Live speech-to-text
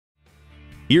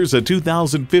Here's a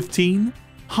 2015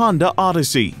 Honda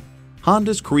Odyssey.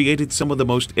 Honda's created some of the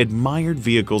most admired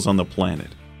vehicles on the planet.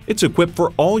 It's equipped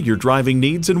for all your driving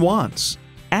needs and wants.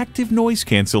 Active noise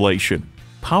cancellation,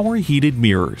 power heated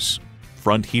mirrors,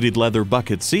 front heated leather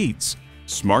bucket seats,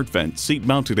 smart vent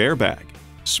seat-mounted airbag,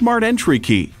 smart entry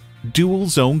key, dual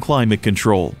zone climate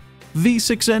control,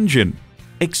 V6 engine,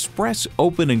 express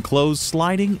open and close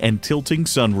sliding and tilting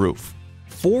sunroof,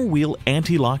 four-wheel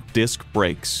anti-lock disc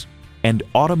brakes, and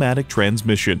automatic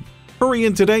transmission. Hurry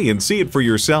in today and see it for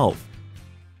yourself.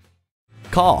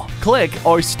 Call, click,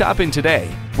 or stop in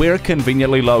today. We're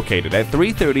conveniently located at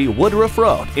 330 Woodruff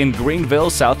Road in Greenville,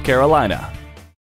 South Carolina.